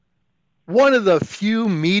One of the few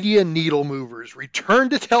media needle movers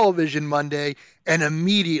returned to television Monday and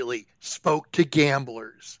immediately spoke to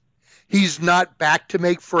gamblers. He's not back to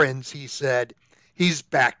make friends, he said. He's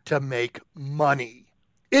back to make money.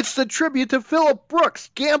 It's the tribute to Philip Brooks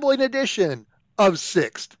gambling edition of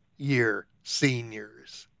Sixth Year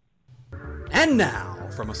Seniors. And now,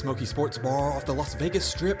 from a smoky sports bar off the Las Vegas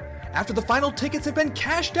Strip, after the final tickets have been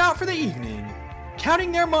cashed out for the evening,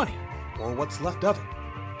 counting their money, or what's left of it,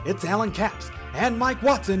 it's Alan Capps and Mike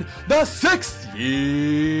Watson, the Sixth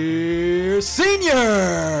Year Seniors!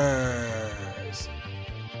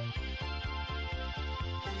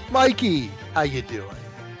 Mikey, how you doing?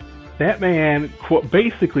 That man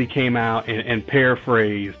basically came out and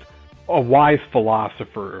paraphrased a wise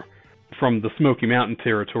philosopher from the Smoky Mountain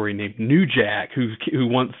territory named New Jack, who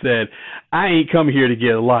once said, "I ain't come here to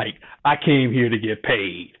get liked. I came here to get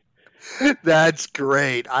paid." That's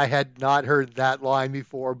great. I had not heard that line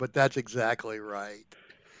before, but that's exactly right.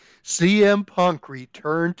 CM Punk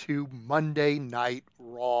returned to Monday Night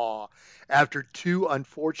Raw after two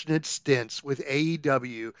unfortunate stints with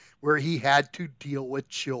AEW where he had to deal with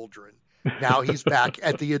children. Now he's back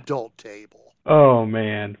at the adult table. Oh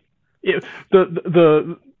man, it,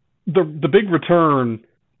 the big return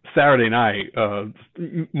Saturday night,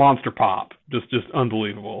 Monster Pop, just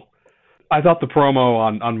unbelievable. I thought the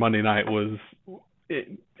promo on Monday night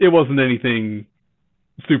it wasn't anything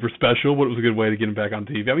super special, but it was a good way to get him back on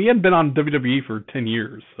TV. I mean, he hadn't been on WWE for 10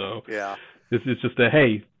 years, so Yeah. it's just a,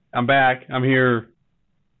 hey, I'm back, I'm here.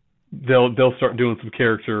 They'll start doing some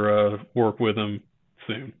character work with him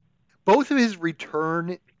soon. Both of his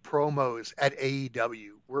return promos at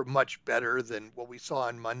AEW were much better than what we saw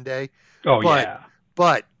on Monday. Oh But yeah,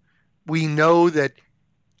 but we know that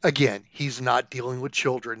again, he's not dealing with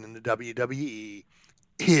children in the WWE.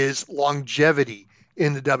 His longevity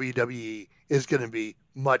in the WWE is going to be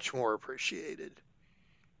much more appreciated.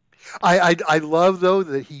 I love though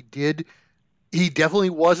that he definitely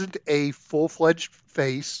wasn't a full fledged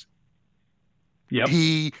face. yep.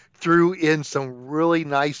 He threw in some really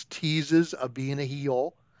nice teases of being a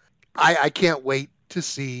heel. I can't wait to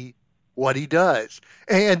see what he does.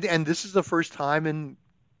 And this is the first time in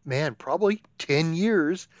man probably 10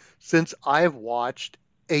 years since I've watched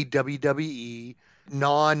a WWE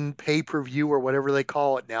non pay per view or whatever they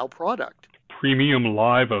call it now product. Premium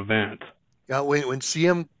live event. When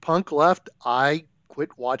CM Punk left, I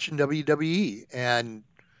quit watching WWE, and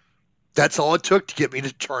that's all it took to get me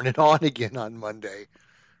to turn it on again on Monday.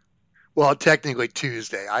 Well, technically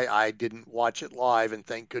Tuesday. I didn't watch it live, and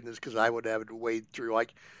thank goodness because I would have to wade through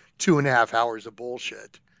like 2.5 hours of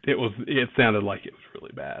bullshit. It sounded like it was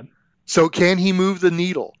really bad. So can he move the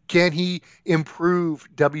needle? Can he improve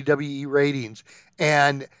WWE ratings?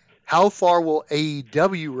 And how far will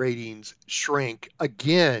AEW ratings shrink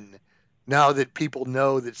again now that people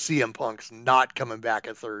know that CM Punk's not coming back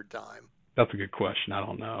a third time? That's a good question. I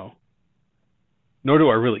don't know. Nor do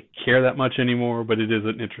I really care that much anymore, but it is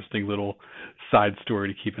an interesting little side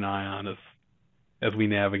story to keep an eye on as we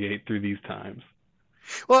navigate through these times.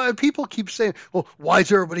 Well, people keep saying, well, why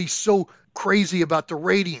is everybody so crazy about the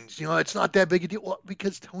ratings? It's not that big a deal. Well,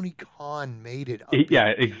 because Tony Khan made it a big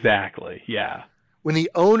Yeah, deal. exactly. Yeah. When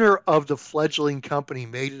the owner of the fledgling company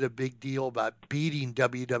made it a big deal about beating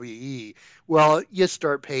WWE, well, you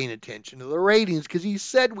start paying attention to the ratings because he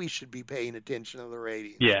said we should be paying attention to the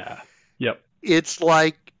ratings. Yeah. Yep. It's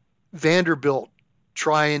like Vanderbilt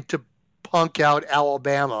trying to punk out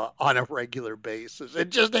Alabama on a regular basis.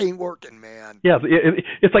 It just ain't working, man. Yeah,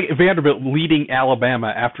 it's like Vanderbilt leading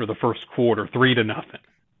Alabama after the first quarter, 3-0.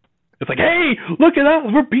 It's like, hey, look at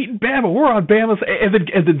us, we're beating Bama, we're on Bama's,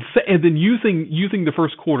 and then using the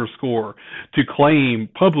first quarter score to claim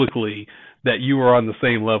publicly that you are on the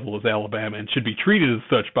same level as Alabama and should be treated as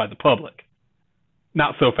such by the public.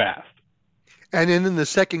 Not so fast. And then in the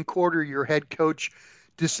second quarter, your head coach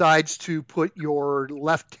decides to put your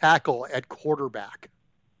left tackle at quarterback.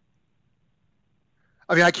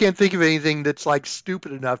 I mean, I can't think of anything that's like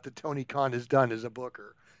stupid enough that Tony Khan has done as a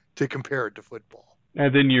booker to compare it to football.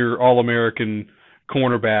 And then your All-American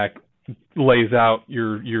cornerback lays out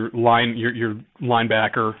your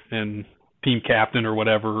linebacker and team captain or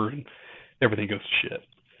whatever, and everything goes to shit.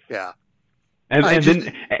 Yeah. And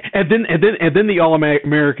then the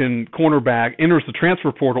All-American cornerback enters the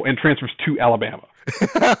transfer portal and transfers to Alabama.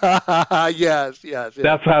 Yes.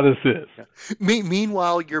 That's how this is. Yeah.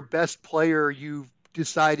 Meanwhile, your best player, you've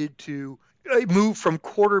decided to move from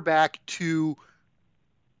quarterback to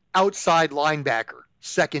outside linebacker,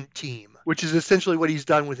 second team, which is essentially what he's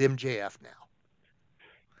done with MJF now.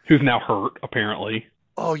 Who's now hurt, apparently.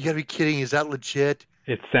 Oh, you gotta be kidding. Is that legit?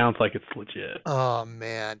 It sounds like it's legit. Oh,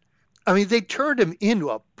 man. I mean, they turned him into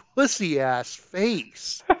a pussy-ass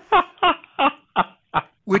face,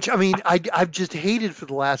 which, I mean, I've just hated for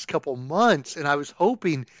the last couple months, and I was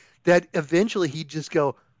hoping that eventually he'd just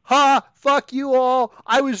go, ha, fuck you all,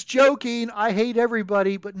 I was joking, I hate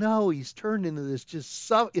everybody, but no, he's turned into this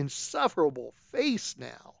just insufferable face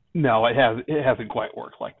now. No, it hasn't quite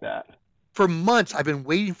worked like that. For months, I've been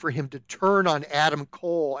waiting for him to turn on Adam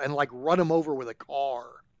Cole and like run him over with a car,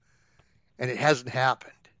 and it hasn't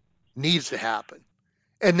happened. Needs to happen.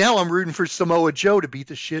 And now I'm rooting for Samoa Joe to beat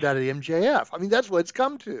the shit out of MJF. I mean, that's what it's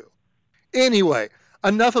come to. Anyway,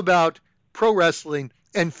 enough about pro wrestling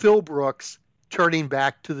and Phil Brooks turning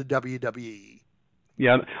back to the WWE.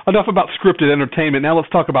 Yeah, enough about scripted entertainment. Now let's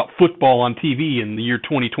talk about football on TV in the year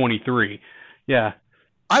 2023. Yeah.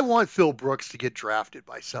 I want Phil Brooks to get drafted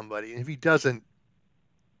by somebody, and if he doesn't,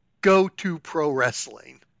 go to pro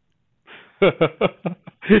wrestling.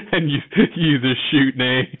 And you use a shoot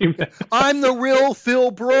name. I'm the real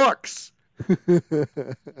Phil Brooks.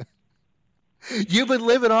 You've been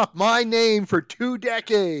living off my name for 2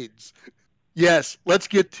 decades. Yes, let's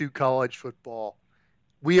get to college football.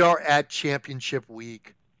 We are at championship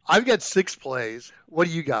week. I've got 6 plays. What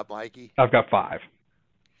do you got, Mikey? I've got 5.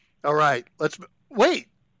 All right, wait.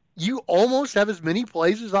 You almost have as many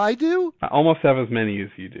plays as I do? I almost have as many as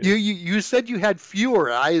you do. You said you had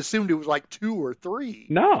fewer. I assumed it was like 2 or 3.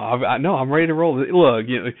 No, I'm ready to roll. Look,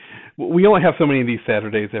 we only have so many of these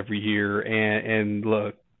Saturdays every year, and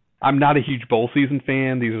look, I'm not a huge bowl season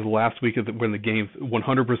fan. These are the last week when the games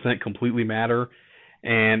 100% completely matter,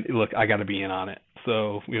 and look, I got to be in on it.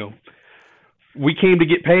 So we came to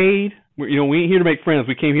get paid. We ain't here to make friends.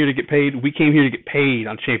 We came here to get paid. We came here to get paid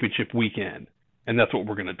on championship weekend. And that's what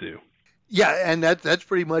we're going to do. Yeah, and that's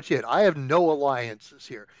pretty much it. I have no alliances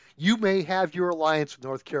here. You may have your alliance with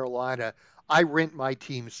North Carolina. I rent my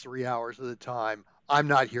teams 3 hours at a time. I'm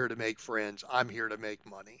not here to make friends. I'm here to make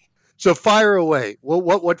money. So fire away.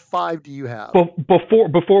 What 5 do you have? Well,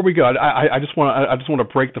 before we go, I just want to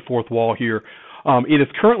break the fourth wall here. It is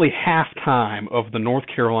currently halftime of the North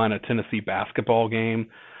Carolina-Tennessee basketball game.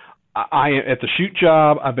 I at the shoot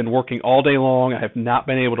job, I've been working all day long. I have not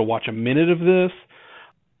been able to watch a minute of this.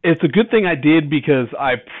 It's a good thing I did because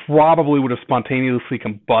I probably would have spontaneously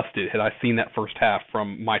combusted had I seen that first half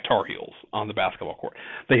from my Tar Heels on the basketball court.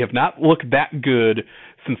 They have not looked that good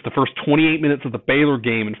since the first 28 minutes of the Baylor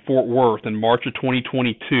game in Fort Worth in March of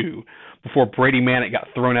 2022, before Brady Manek got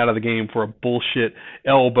thrown out of the game for a bullshit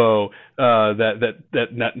elbow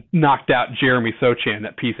that knocked out Jeremy Sochan,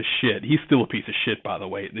 that piece of shit. He's still a piece of shit, by the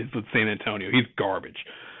way. It's with San Antonio. He's garbage.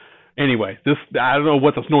 Anyway, I don't know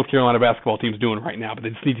what this North Carolina basketball team's doing right now, but they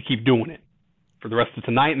just need to keep doing it for the rest of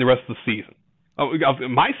tonight and the rest of the season.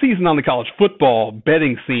 My season on the college football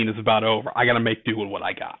betting scene is about over. I got to make do with what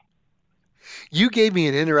I got. You gave me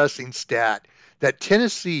an interesting stat that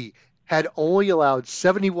Tennessee had only allowed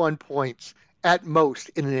 71 points at most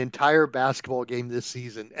in an entire basketball game this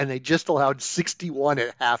season, and they just allowed 61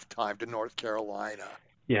 at halftime to North Carolina.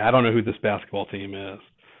 Yeah, I don't know who this basketball team is.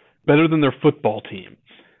 Better than their football team.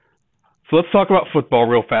 So let's talk about football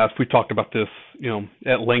real fast. We talked about this,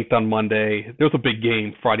 at length on Monday. There was a big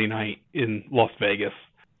game Friday night in Las Vegas.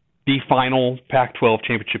 The final Pac-12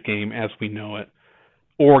 championship game as we know it.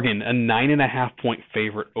 Oregon, a 9.5-point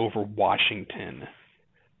favorite over Washington.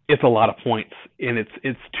 It's a lot of points, and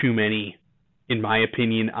it's too many. In my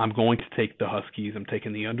opinion, I'm going to take the Huskies. I'm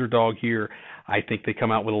taking the underdog here. I think they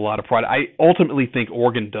come out with a lot of pride. I ultimately think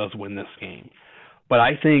Oregon does win this game. But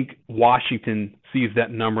I think Washington sees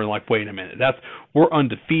that number and like, wait a minute, we're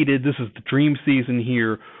undefeated. This is the dream season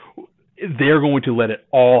here. They're going to let it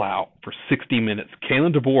all out for 60 minutes.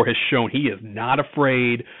 Kalen DeBoer has shown he is not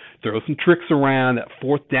afraid. Throw some tricks around. That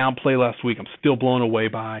fourth down play last week, I'm still blown away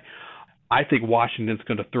by. I think Washington's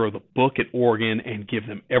going to throw the book at Oregon and give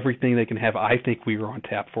them everything they can have. I think we are on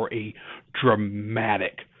tap for a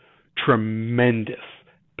dramatic, tremendous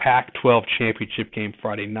Pac-12 championship game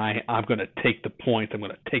Friday night. I'm going to take the points. I'm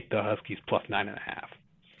going to take the Huskies plus 9.5.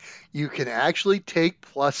 You can actually take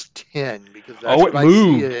plus 10 because that's what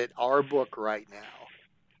moved. I see at our book right now.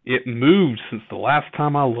 It moved since the last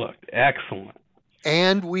time I looked. Excellent.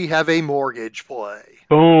 And we have a mortgage play.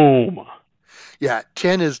 Boom. Yeah,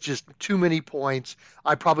 10 is just too many points.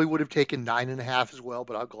 I probably would have taken 9.5 as well,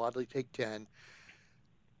 but I'll gladly take 10.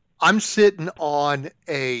 I'm sitting on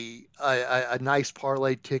a nice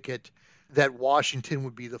parlay ticket that Washington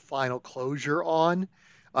would be the final closure on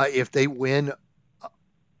if they win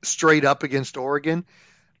straight up against Oregon.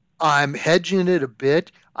 I'm hedging it a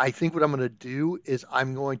bit. I think what I'm going to do is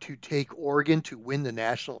I'm going to take Oregon to win the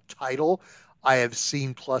national title. I have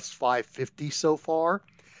seen plus 550 so far.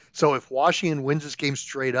 So if Washington wins this game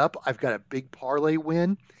straight up, I've got a big parlay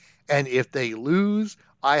win. And if they lose,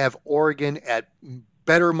 I have Oregon at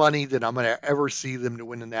better money than I'm going to ever see them to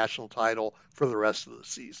win the national title for the rest of the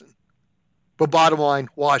season. But bottom line,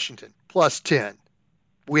 Washington, plus 10.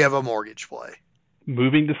 We have a mortgage play.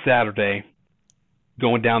 Moving to Saturday,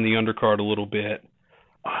 going down the undercard a little bit.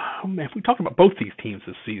 Oh, man, we talked about both these teams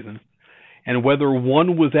this season and whether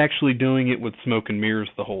one was actually doing it with smoke and mirrors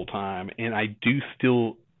the whole time, and I do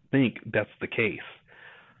still think that's the case.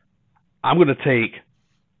 I'm going to take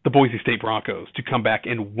the Boise State Broncos to come back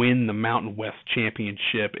and win the Mountain West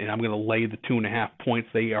Championship, and I'm going to lay the 2.5 points.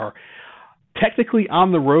 They are technically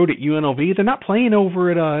on the road at UNLV. They're not playing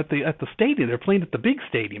over at the stadium. They're playing at the big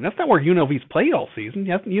stadium. That's not where UNLV's played all season.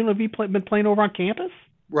 Hasn't UNLV been playing over on campus?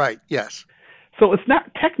 Right, yes. So it's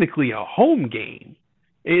not technically a home game.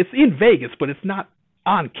 It's in Vegas, but it's not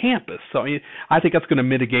on campus. So I think that's going to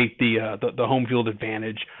mitigate the home field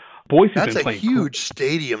advantage. Boise's That's been a playing huge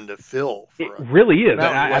stadium to fill. It really is.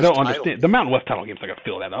 I don't understand. Title. The Mountain West title game's not going to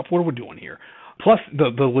fill that up. What are we doing here? Plus,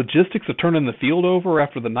 the logistics of turning the field over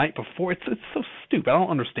after the night before, it's so stupid. I don't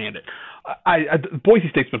understand it. Boise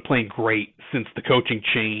State's been playing great since the coaching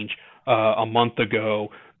change a month ago.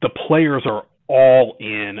 The players are all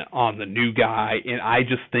in on the new guy, and I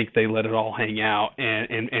just think they let it all hang out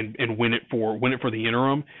and win it for the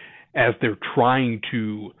interim as they're trying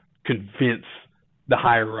to convince the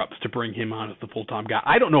higher-ups to bring him on as the full-time guy.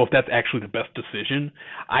 I don't know if that's actually the best decision.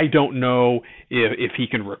 I don't know if he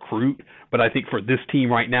can recruit, but I think for this team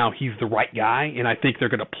right now, he's the right guy, and I think they're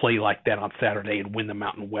going to play like that on Saturday and win the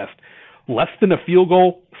Mountain West. Less than a field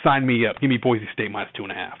goal, sign me up. Give me Boise State minus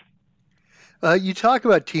 2.5. You talk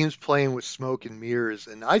about teams playing with smoke and mirrors,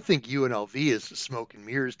 and I think UNLV is the smoke and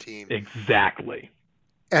mirrors team. Exactly.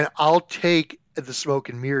 And I'll take the smoke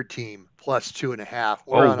and mirror team plus 2.5.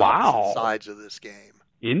 We're on opposite sides of this game.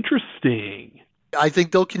 Interesting. I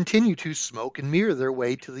think they'll continue to smoke and mirror their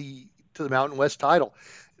way to the Mountain West title.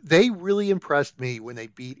 They really impressed me when they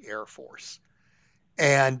beat Air Force.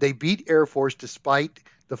 And they beat Air Force despite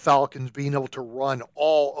the Falcons being able to run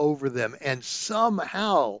all over them. And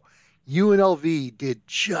somehow UNLV did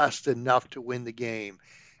just enough to win the game.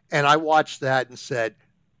 And I watched that and said,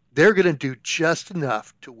 they're going to do just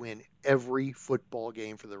enough to win every football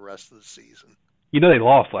game for the rest of the season. You know they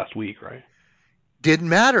lost last week, right? Didn't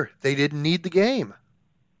matter. They didn't need the game.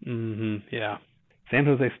 Yeah. San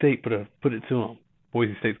Jose State put it to them.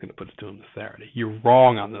 Boise State's going to put it to them this Saturday. You're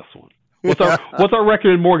wrong on this one. What's our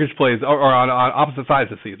record in mortgage plays or on opposite sides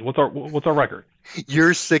this season? What's our record?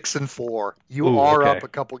 You're 6-4. You are up a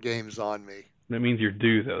couple games on me. That means you're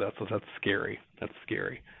due though. That's scary. That's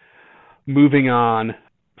scary. Moving on,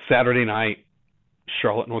 Saturday night,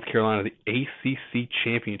 Charlotte, North Carolina, the ACC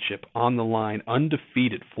Championship on the line,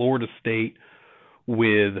 undefeated Florida State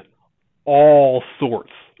with all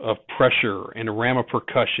sorts of pressure and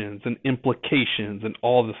ramifications and implications and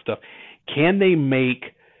all this stuff. Can they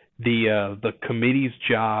make the committee's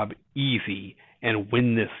job easy and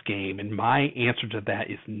win this game? And my answer to that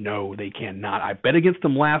is no, they cannot. I bet against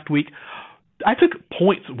them last week. I took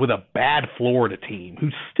points with a bad Florida team who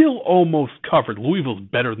still almost covered. Louisville's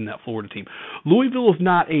better than that Florida team. Louisville is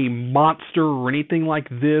not a monster or anything like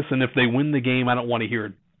this, and if they win the game, I don't want to hear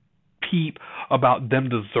a peep about them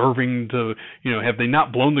deserving to, have they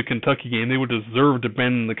not blown the Kentucky game, they would deserve to be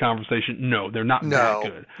in the conversation. No, they're not that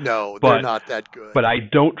good. No, they're not that good. But I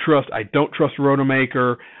don't trust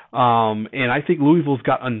Rodemaker, and I think Louisville's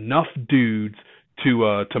got enough dudes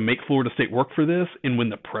to make Florida State work for this, and when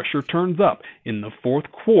the pressure turns up in the fourth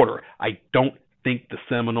quarter, I don't think the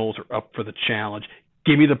Seminoles are up for the challenge.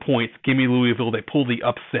 Give me the points. Give me Louisville. They pull the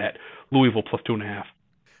upset. Louisville plus 2.5.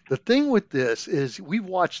 The thing with this is we've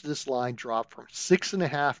watched this line drop from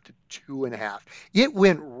 6.5 to 2.5. It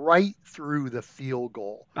went right through the field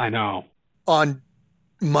goal. I know. On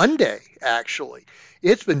Monday, actually.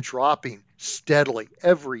 It's been dropping steadily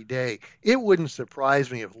every day. It wouldn't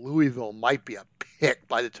surprise me if Louisville might be a pick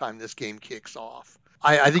by the time this game kicks off.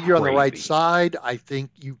 I think you're on the right side. I think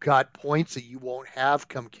you've got points that you won't have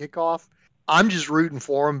come kickoff. I'm just rooting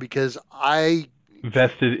for them because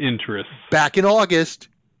vested interest. Back in August,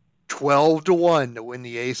 12-1 to win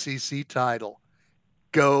the ACC title.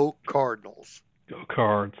 Go Cardinals. Go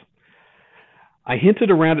Cards. I hinted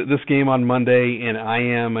around at this game on Monday, and I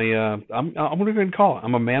am I'm going to go ahead and call it.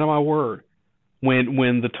 I'm a man of my word.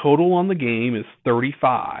 When the total on the game is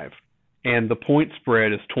 35 and the point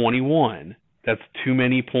spread is 21, that's too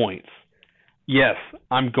many points. Yes,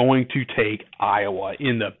 I'm going to take Iowa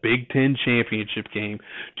in the Big Ten championship game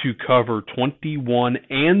to cover 21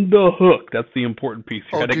 and the hook. That's the important piece.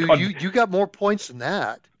 You got more points than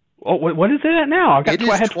that. Oh, what is it at now? It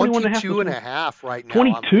is 22 and a half right now.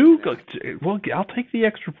 22? Well, I'll take the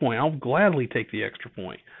extra point. I'll gladly take the extra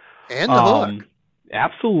point. And the hook.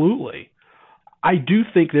 Absolutely. I do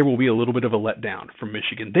think there will be a little bit of a letdown from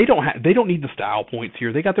Michigan. They don't need the style points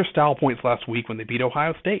here. They got their style points last week when they beat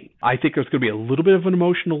Ohio State. I think there's going to be a little bit of an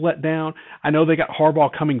emotional letdown. I know they got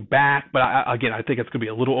Harbaugh coming back, but I think it's going to be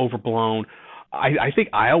a little overblown. I think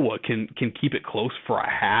Iowa can keep it close for a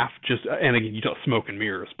half. And again, you don't smoke and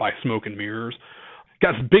mirrors. By smoke and mirrors,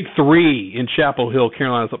 got this big 3 in Chapel Hill.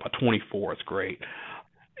 Carolina's up by 24. It's great.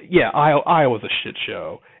 Yeah, Iowa's a shit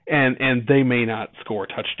show, and they may not score a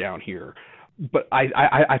touchdown here. But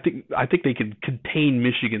I think they can contain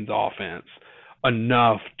Michigan's offense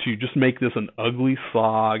enough to just make this an ugly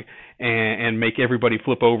slog and make everybody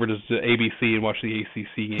flip over to ABC and watch the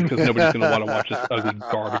ACC game, because nobody's going to want to watch this ugly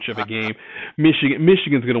garbage of a game.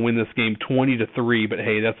 Michigan's going to win this game 20-3, but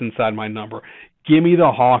hey, that's inside my number. Give me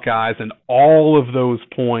the Hawkeyes and all of those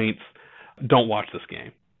points. Don't watch this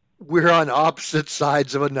game. We're on opposite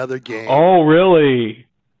sides of another game. Oh, really?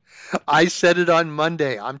 I said it on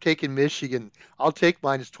Monday. I'm taking Michigan. I'll take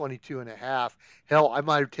minus 22 and a half. Hell, I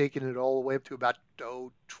might have taken it all the way up to about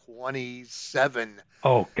 27.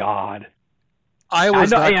 Oh, God.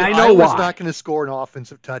 Iowa's not going to score an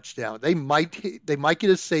offensive touchdown. They might get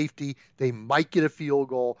a safety. They might get a field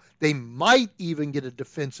goal. They might even get a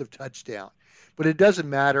defensive touchdown. But it doesn't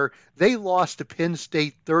matter. They lost to Penn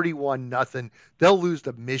State 31-0. They'll lose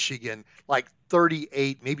to Michigan like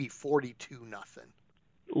 38, maybe 42-0.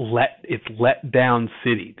 It's let down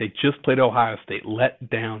city. They just played Ohio State. Let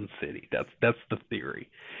down city. That's the theory.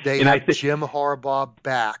 They have Jim Harbaugh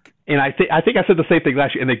back. And I think I said the same thing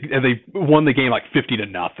last year, and they won the game like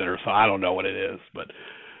 50-0 or so. I don't know what it is, but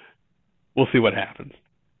we'll see what happens.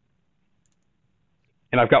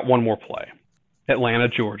 And I've got one more play. Atlanta,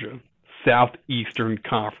 Georgia, Southeastern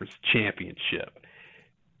Conference Championship.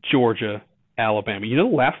 Georgia, Alabama. You know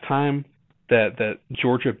the last time that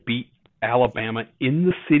Georgia beat Alabama in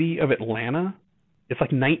the city of Atlanta? It's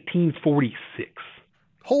like 1946.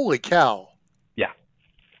 Holy cow. Yeah.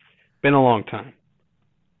 Been a long time.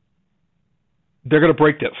 They're going to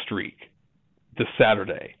break that streak this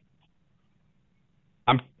Saturday.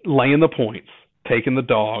 I'm laying the points, taking the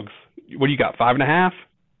dogs. What do you got, 5.5?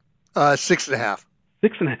 6.5.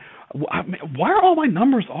 6.5. Why are all my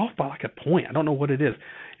numbers off by like a point? I don't know what it is.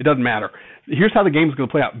 It doesn't matter. Here's how the game's going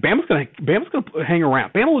to play out. Bama's going to hang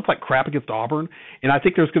around. Bama looks like crap against Auburn, and I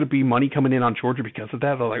think there's going to be money coming in on Georgia because of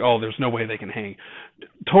that. They're like, oh, there's no way they can hang.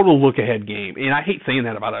 Total look-ahead game. And I hate saying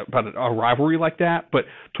that about a rivalry like that, but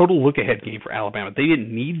total look-ahead game for Alabama. They didn't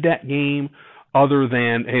need that game other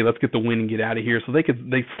than, hey, let's get the win and get out of here. So they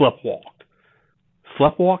sleptwalked.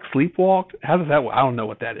 Sleepwalked? How does that work? I don't know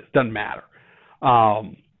what that is. Doesn't matter.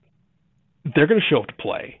 They're going to show up to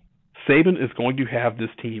play. Saban is going to have this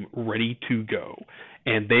team ready to go,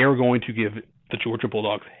 and they are going to give the Georgia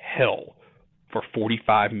Bulldogs hell for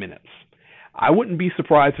 45 minutes. I wouldn't be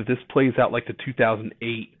surprised if this plays out like the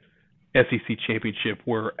 2008 SEC Championship,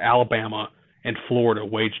 where Alabama and Florida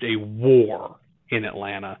waged a war in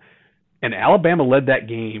Atlanta, and Alabama led that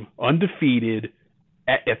game undefeated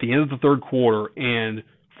at the end of the third quarter, and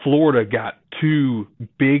Florida got 2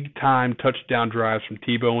 big-time touchdown drives from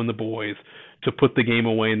Tebow and the boys to put the game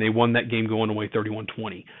away, and they won that game going away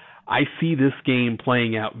 31-20. I see this game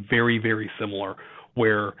playing out very, very similar,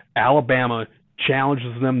 where Alabama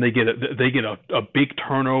challenges them. They get a big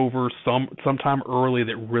turnover sometime early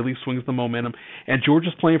that really swings the momentum, and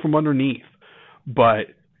Georgia's playing from underneath.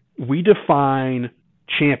 But we define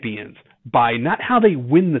champions by not how they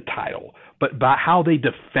win the title, but by how they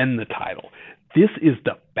defend the title. This is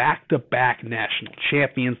the back-to-back national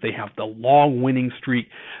champions. They have the long winning streak.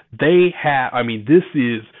 This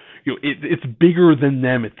is, it's bigger than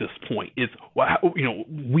them at this point.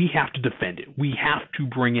 We have to defend it. We have to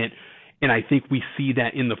bring it, and I think we see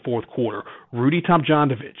that in the fourth quarter. Rudy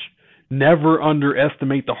Tomjanovich, never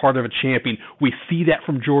underestimate the heart of a champion. We see that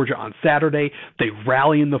from Georgia on Saturday. They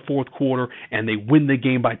rally in the fourth quarter, and they win the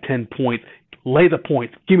game by 10 points. Lay the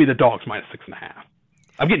points. Give me the dogs minus 6.5.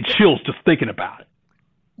 I'm getting chills just thinking about it.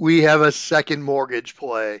 We have a second mortgage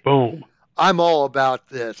play. Boom. I'm all about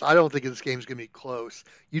this. I don't think this game's going to be close.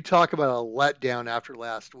 You talk about a letdown after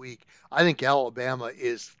last week. I think Alabama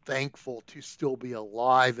is thankful to still be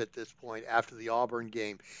alive at this point after the Auburn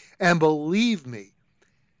game. And believe me,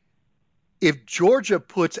 if Georgia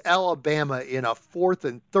puts Alabama in a 4th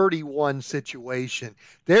and 31 situation,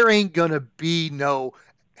 there ain't going to be no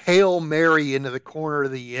Hail Mary into the corner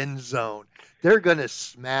of the end zone. They're going to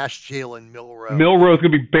smash Jalen Milroe. Milroe's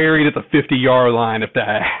going to be buried at the 50-yard line if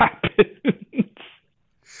that happens.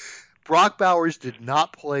 Brock Bowers did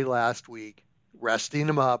not play last week, resting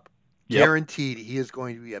him up. Yep. Guaranteed he is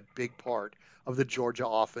going to be a big part of the Georgia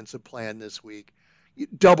offensive plan this week.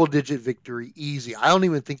 Double-digit victory, easy. I don't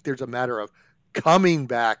even think there's a matter of coming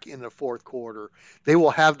back in the fourth quarter. They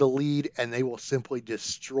will have the lead, and they will simply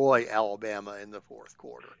destroy Alabama in the fourth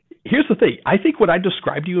quarter. Here's the thing. I think what I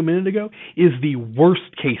described to you a minute ago is the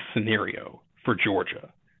worst-case scenario for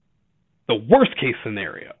Georgia. The worst-case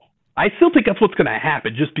scenario. I still think that's what's going to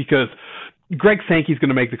happen just because Greg Sankey's going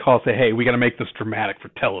to make the call, say, hey, we got to make this dramatic for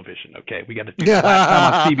television, okay? We got to do it last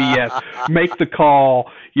time on CBS, make the call,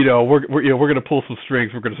 we're going to pull some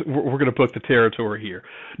strings, we're going to book the territory here.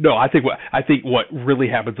 No, I think what really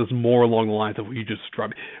happens is more along the lines of what you just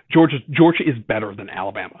described. Georgia is better than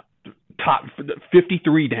Alabama. Top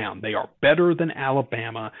 53 down. They are better than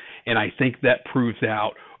Alabama, and I think that proves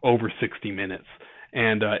out over 60 minutes.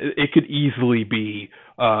 And it could easily be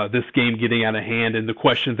this game getting out of hand, and the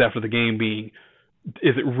questions after the game being,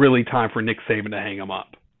 is it really time for Nick Saban to hang him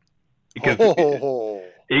up? Because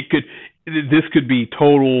this could be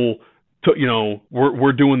total.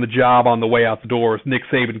 We're doing the job on the way out the door. It's Nick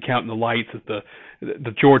Saban counting the lights at the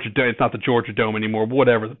Georgia. It's not the Georgia Dome anymore.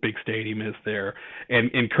 Whatever the big stadium is there,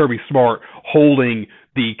 and Kirby Smart holding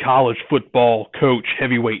the college football coach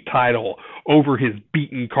heavyweight title over his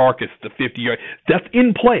beaten carcass to 50 yards. That's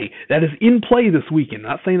in play. That is in play this weekend.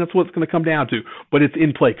 Not saying that's what it's going to come down to, but it's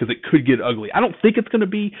in play because it could get ugly. I don't think it's going to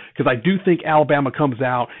be, because I do think Alabama comes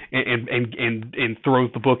out and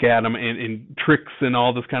throws the book at them and tricks and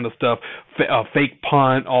all this kind of stuff, fake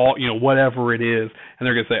punt, whatever it is, and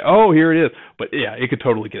they're going to say, oh, here it is. But yeah, it could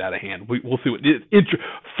totally get out of hand. We'll see.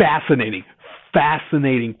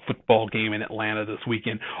 Fascinating football game in Atlanta this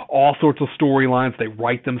weekend. All sorts of storylines. They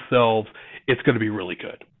write themselves. It's going to be really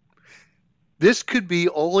good. This could be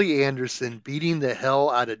Ole Anderson beating the hell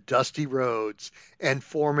out of Dusty Rhodes and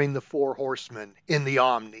forming the Four Horsemen in the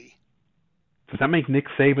Omni. Does that make Nick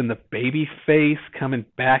Saban the baby face coming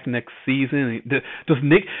back next season? Does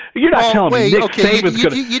Nick? You're not telling me Nick Saban's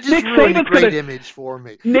going to. You just ruined a great image for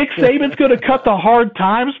me. Nick Saban's going to cut the Hard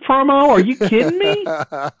Times promo? Are you kidding me?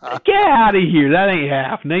 Get out of here! That ain't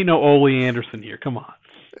happening. Ain't no Ole Anderson here. Come on.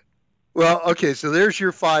 Well, okay, so there's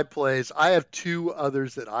your 5 plays. I have 2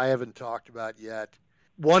 others that I haven't talked about yet.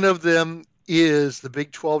 One of them is the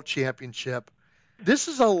Big 12 championship. This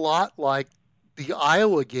is a lot like the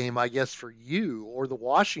Iowa game, I guess, for you, or the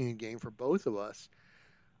Washington game for both of us.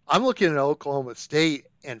 I'm looking at Oklahoma State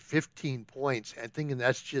and 15 points and thinking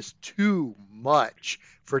that's just too much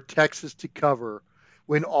for Texas to cover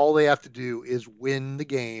when all they have to do is win the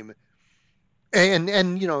game. And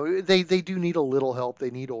they do need a little help. They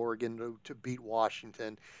need Oregon to beat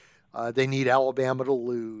Washington. They need Alabama to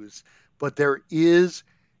lose. But there is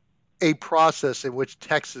a process in which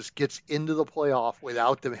Texas gets into the playoff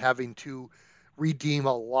without them having to redeem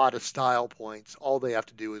a lot of style points. All they have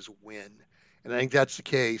to do is win. And I think that's the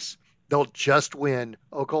case. They'll just win.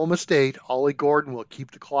 Oklahoma State, Ollie Gordon will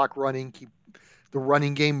keep the clock running, keep the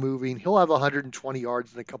running game moving. He'll have 120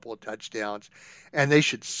 yards and a couple of touchdowns, and they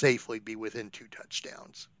should safely be within 2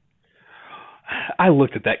 touchdowns. I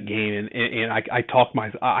looked at that game, and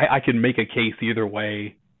I can make a case either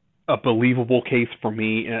way, a believable case for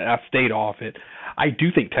me, and I've stayed off it. I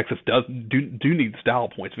do think Texas do need style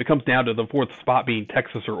points. If it comes down to the 4th spot being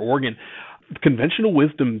Texas or Oregon, conventional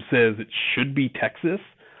wisdom says it should be Texas,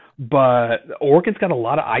 but Oregon's got a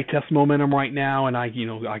lot of eye test momentum right now, and I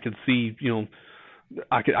could see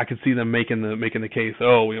I could see them making the case.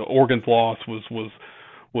 Oregon's loss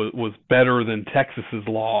was better than Texas's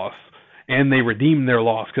loss, and they redeemed their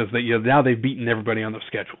loss because now they've beaten everybody on their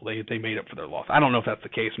schedule. They made up for their loss. I don't know if that's the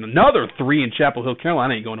case. And another 3 in Chapel Hill,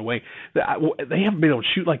 Carolina ain't going away. They haven't been able to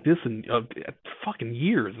shoot like this in fucking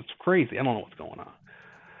years. It's crazy. I don't know what's going on.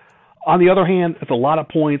 On the other hand, it's a lot of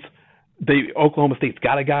points. Oklahoma State's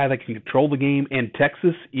got a guy that can control the game, and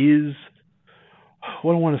Texas is,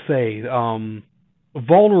 what do I want to say,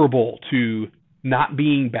 vulnerable to not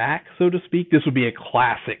being back, so to speak. This would be a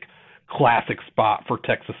classic spot for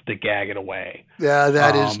Texas to gag it away. Yeah,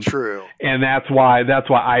 that is true. And that's why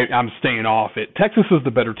I'm staying off it. Texas is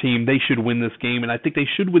the better team. They should win this game, and I think they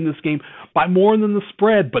should win this game by more than the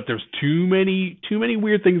spread, but there's too many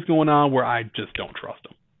weird things going on where I just don't trust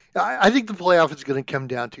them. I think the playoff is going to come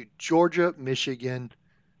down to Georgia, Michigan,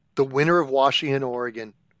 the winner of Washington,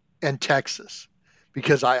 Oregon, and Texas,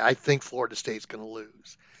 because I think Florida State's going to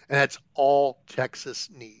lose. And that's all Texas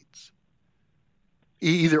needs.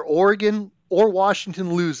 Either Oregon or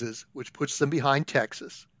Washington loses, which puts them behind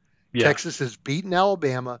Texas. Yeah. Texas has beaten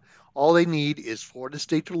Alabama. All they need is Florida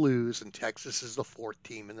State to lose, and Texas is the 4th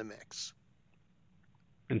team in the mix.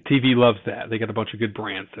 And TV loves that. They got a bunch of good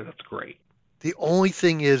brands there. That's great. The only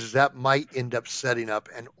thing is that might end up setting up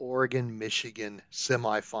an Oregon-Michigan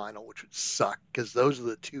semifinal, which would suck because those are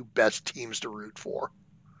the two best teams to root for.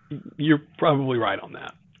 You're probably right on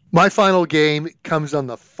that. My final game comes on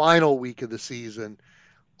the final week of the season.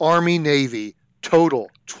 Army-Navy,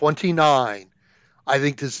 total 29. I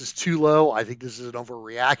think this is too low. I think this is an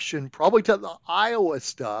overreaction, probably to the Iowa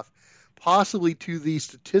stuff, possibly to the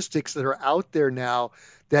statistics that are out there now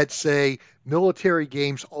that say military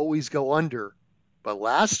games always go under. But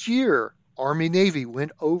last year, Army-Navy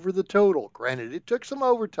went over the total. Granted, it took some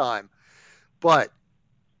overtime. But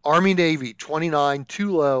Army-Navy, 29,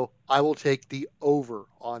 too low. I will take the over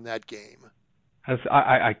on that game.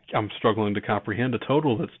 I'm struggling to comprehend a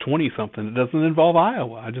total that's 20-something. It doesn't involve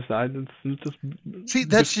Iowa. See,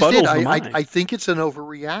 that's just it. I think it's an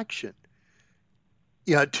overreaction.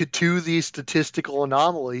 Yeah, to these statistical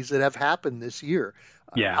anomalies that have happened this year.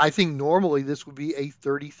 Yeah. I think normally this would be a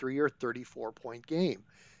 33 or 34 point game,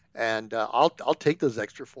 and I'll take those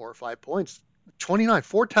extra 4 or 5 points. 29,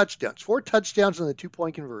 4 touchdowns and the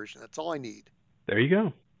 2-point conversion. That's all I need. There you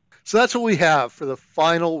go. So that's what we have for the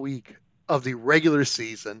final week of the regular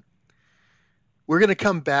season. We're going to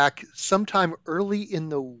come back sometime early in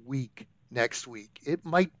the week next week. It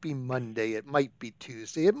might be Monday. It might be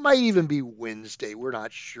Tuesday. It might even be Wednesday. We're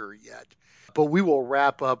not sure yet. But we will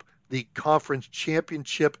wrap up the conference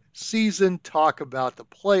championship season, talk about the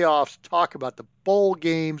playoffs, talk about the bowl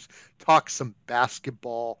games, talk some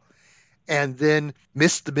basketball, and then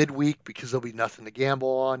miss the midweek because there'll be nothing to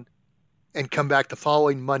gamble on, and come back the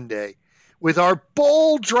following Monday with our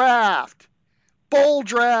bowl draft. Bowl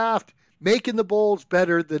draft, making the bowls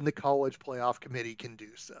better than the college playoff committee can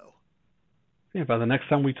do so. Yeah, by the next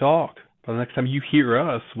time we talk, by the next time you hear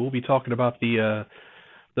us, we'll be talking about the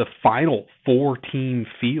final 4-team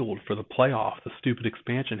field for the playoff. The stupid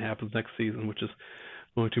expansion happens next season, which is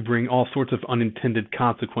going to bring all sorts of unintended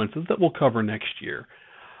consequences that we'll cover next year.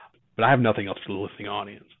 But I have nothing else for the listening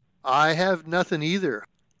audience. I have nothing either.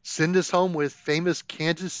 Send us home with famous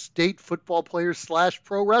Kansas State football players /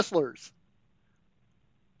 pro wrestlers.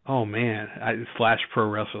 Oh, man. / pro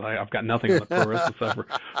wrestlers. I've got nothing on the pro wrestling side.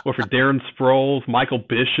 Or for Darren Sproles, Michael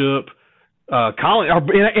Bishop, Colin,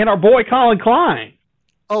 and our boy Colin Klein.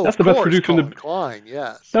 Oh, that's the best producer in the Klein,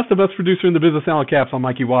 yes. That's the best producer in the business. Alan Caps on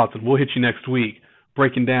Mikey Watson. We'll hit you next week,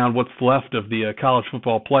 breaking down what's left of the college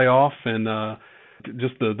football playoff and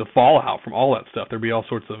just the fallout from all that stuff. There'll be all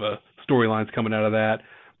sorts of storylines coming out of that,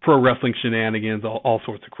 pro wrestling shenanigans, all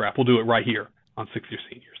sorts of crap. We'll do it right here on 6 Year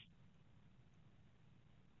Seniors.